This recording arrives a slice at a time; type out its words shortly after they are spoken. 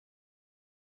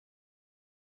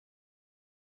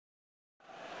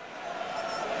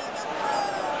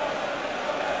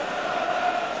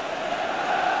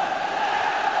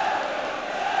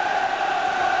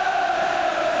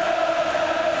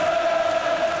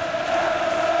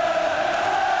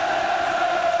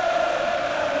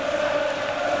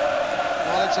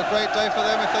it's a great day for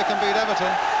them if they can beat Everton.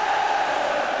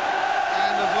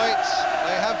 And of late,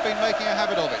 they have been making a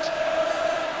habit of it.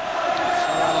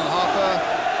 So Alan Harper,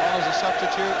 one of the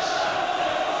substitutes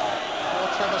for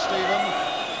Trevor Stephen.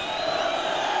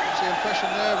 There's the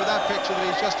impression there with that picture that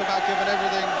he's just about given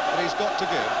everything that he's got to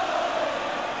give.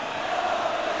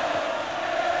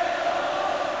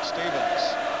 Stevens.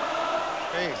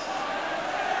 Heath.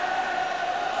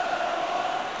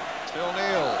 Phil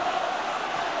Neal.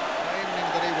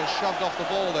 Claiming that he was shoved off the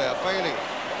ball there. Bailey.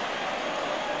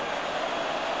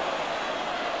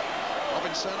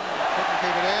 Robinson couldn't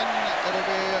keep it in. It'll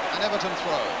be an Everton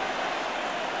throw.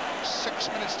 6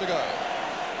 minutes to go.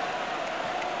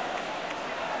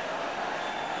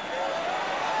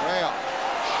 Gray up.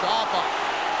 Sharp up.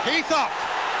 Heath up.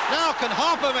 Now can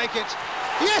Harper make it?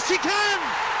 Yes, he can!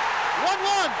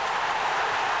 1-1.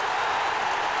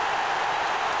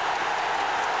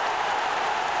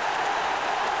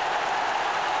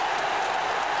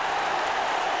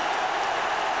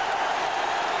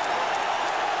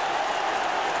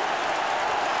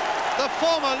 The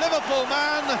former Liverpool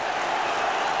man,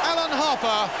 Alan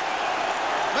Harper,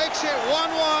 makes it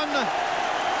 1-1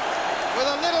 with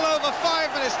a little over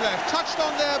 5 minutes left. Touched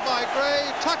on there by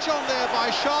Gray, touch on there by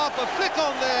Sharp, a flick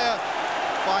on there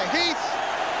by Heath,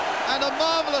 and a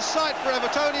marvellous sight for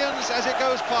Evertonians as it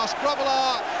goes past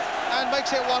Grobbelaar and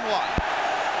makes it 1-1.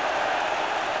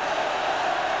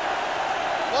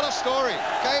 What a story.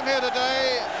 Came here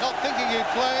today not thinking he'd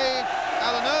play.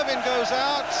 Alan Irvine goes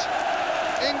out.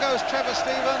 In goes Trevor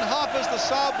Stephen, Harper's the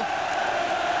sub,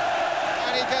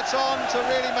 and he gets on to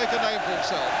really make a name for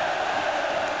himself.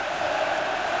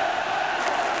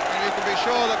 And you can be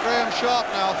sure that Graham Sharp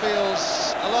now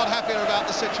feels a lot happier about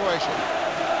the situation.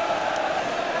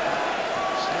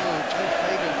 So Joe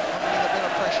Fagan finding a bit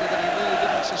of pressure that he really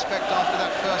didn't suspect after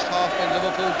that first half when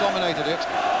Liverpool dominated it.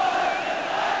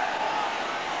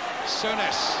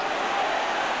 Souness.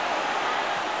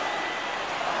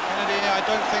 I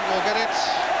don't think we'll get it.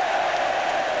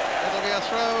 It'll be a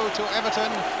throw to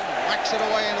Everton. Whacks it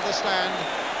away into the stand.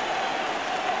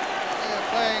 They're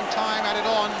playing time added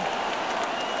on.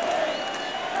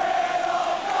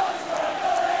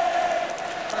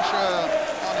 Pressure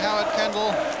on Howard Kendall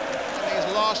in these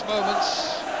last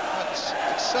moments. But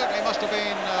it certainly must have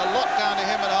been a lot down to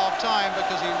him at half-time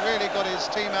because he really got his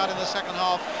team out in the second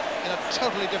half in a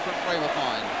totally different frame of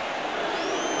mind.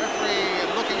 Referee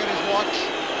looking at his watch.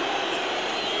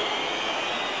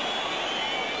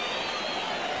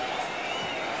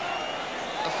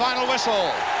 Final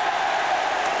whistle,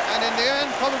 and in the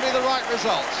end probably the right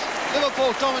result.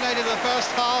 Liverpool dominated the first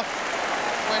half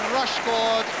when Rush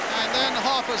scored, and then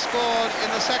Harper scored in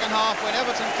the second half when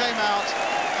Everton came out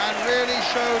and really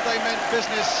showed they meant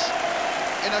business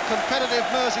in a competitive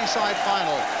Merseyside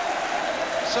final.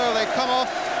 So they come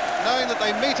off knowing that they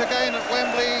meet again at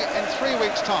Wembley in 3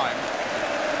 weeks' time.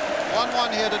 1-1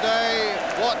 here today.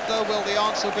 What will the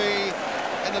answer be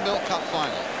in the Milk Cup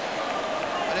final?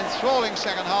 An enthralling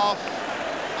second half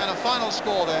and a final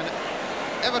score then.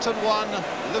 Everton 1,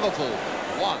 Liverpool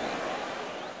 1.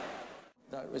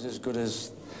 That was as good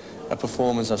as a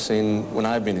performance I've seen when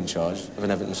I've been in charge of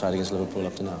an Everton side against Liverpool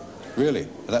up to now. Really?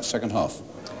 That second half?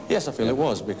 Yes, I feel it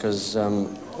was, because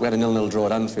we had a 0-0 draw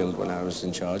at Anfield when I was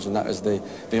in charge, and that is the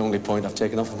only point I've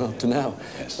taken off from up to now.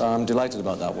 Yes. So I'm delighted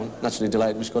about that one. Naturally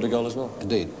delighted we scored a goal as well.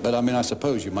 Indeed. But, I mean, I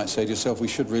suppose you might say to yourself we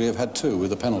should really have had two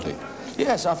with a penalty.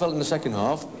 Yes, I felt in the second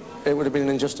half it would have been an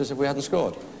injustice if we hadn't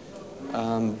scored.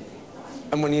 And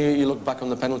when you look back on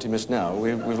the penalty miss now,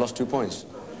 we've lost 2 points.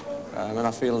 And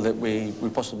I feel that we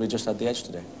possibly just had the edge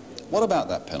today. What about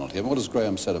that penalty? I mean, what has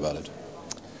Graham said about it?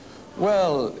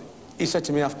 Well, he said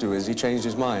to me afterwards he changed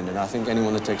his mind, and I think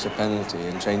anyone that takes a penalty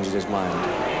and changes his mind,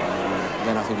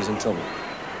 then I think he's in trouble.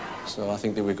 So I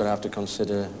think that we're going to have to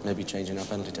consider maybe changing our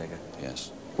penalty taker.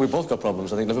 Yes. We've both got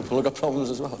problems. I think Liverpool have got problems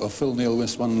as well. Well, Phil Neal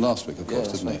missed one last week, of course,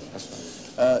 yeah, didn't right, he?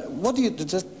 That's right.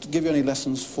 Does that give you any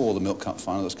lessons for the Milk Cup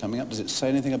final that's coming up? Does it say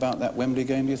anything about that Wembley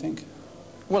game, do you think?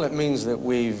 Well, it means that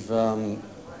we're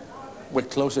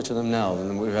closer to them now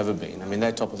than we've ever been. I mean,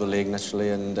 they're top of the league, naturally,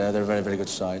 and they're a very, very good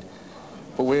side.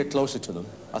 But we're closer to them.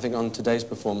 I think on today's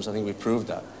performance, I think we've proved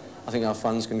that. I think our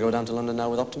fans can go down to London now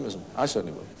with optimism. I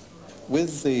certainly will.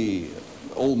 With the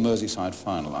all-Merseyside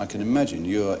final, I can imagine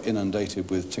you're inundated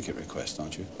with ticket requests,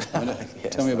 aren't you? I mean,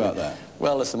 yes, tell me about that.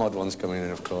 Well, there's some odd ones coming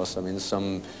in, of course. I mean,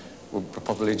 some were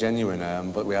probably genuine,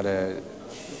 but we had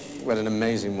an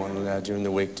amazing one during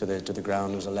the week to the ground.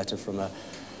 There was a letter from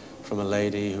a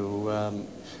lady who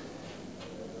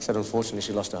said unfortunately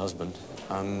she lost her husband,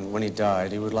 and when he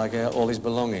died he would like all his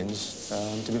belongings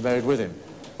to be buried with him.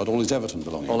 But all his Everton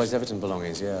belongings? All his Everton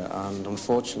belongings, yeah. And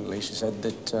unfortunately, she said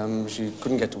that she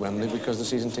couldn't get to Wembley because the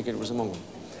season ticket was among them.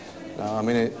 Now, I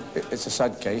mean, it's a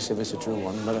sad case if it's a true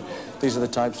one, but these are the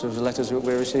types of letters that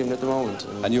we're receiving at the moment.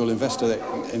 And you'll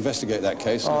investigate that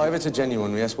case? Oh, if it's a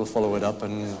genuine, yes, we'll follow it up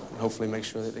and hopefully make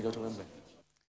sure that they go to Wembley.